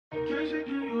Yeah.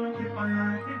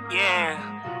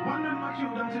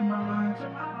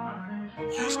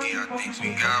 Wooskii, I think we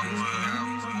got one.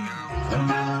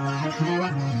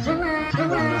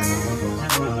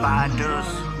 Five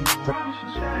dudes.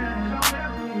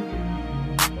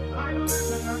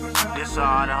 This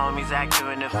all the homies active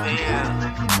in the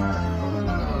field.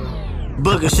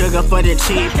 Booger sugar for the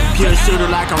cheap, pure shooter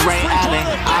like I'm Ray Allen.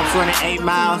 Ops running 8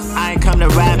 miles, I ain't come to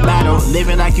rap battle.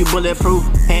 Living like you bulletproof,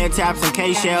 hand taps and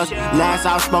K-shells. Last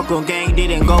outspoken gang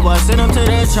didn't go, but send them to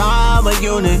the trauma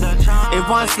unit. If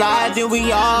one slide, then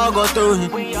we all go through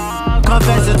it.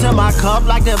 Confessing to my cup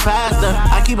like the pastor.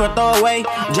 I keep a throwaway,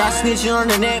 dry snitching on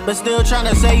the net, but still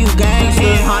tryna say you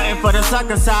gangsta. Hunting for the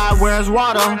sucker side, where's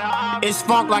water? It's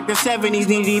funk like the 70s,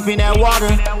 knee deep in that water.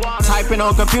 Typing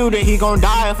on computer, he gon'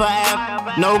 die for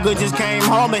app. No good, just came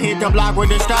home and hit the block with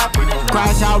the stop.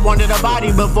 Crash out, wanted the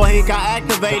body before he got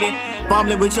activated.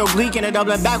 Fumbling with your gleek and a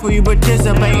doubling back when you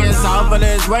participating.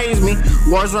 Southerners raised me.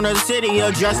 Wars on the city,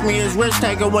 address me as risk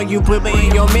taker when you put me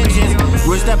in your mentions.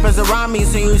 Rich steppers around me,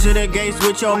 send you to the gates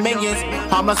with your minions.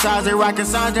 Homicides and rocket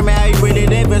signs, man, how you really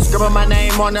living? Scribble my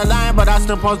name on the line, but I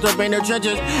still post up in the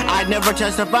trenches. I never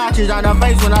testify, she's on her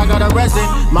face when I got arrested.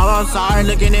 Mama, I'm sorry,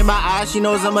 looking in my eyes, she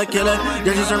knows I'm a killer.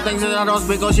 There's just some things that I don't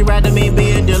speak on, she rather me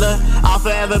be a dealer. I'll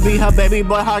forever be her baby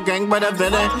boy, her gang, but a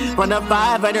villain. From the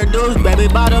 5 at the deuce, baby,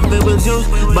 by the fit with juice.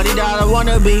 But he died, I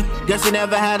wanna be, guess he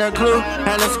never had a clue.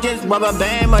 Had a skits, rubber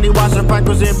band, money washing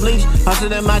practice and bleach.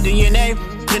 Hustling my DNA,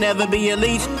 can never be a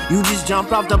leech. You just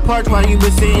jumped off the porch while you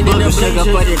was sitting in the bleachers. Sugar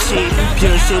for the cheap,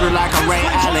 pure shooter like I'm Ray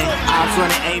Allen. Ops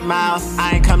running 8 miles,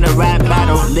 I ain't come to rap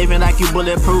battle. Living like you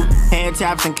bulletproof, hand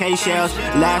taps and K-shells.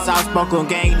 Last outspoken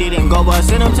gang didn't go, but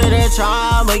send them to the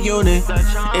trauma unit.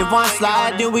 If one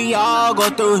slide, then we all go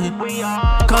through it.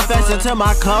 Confessing to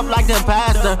my cup like the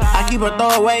pastor. I keep a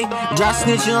throwaway, dry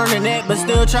snitching on the net, but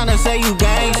still tryna say you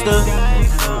gangster.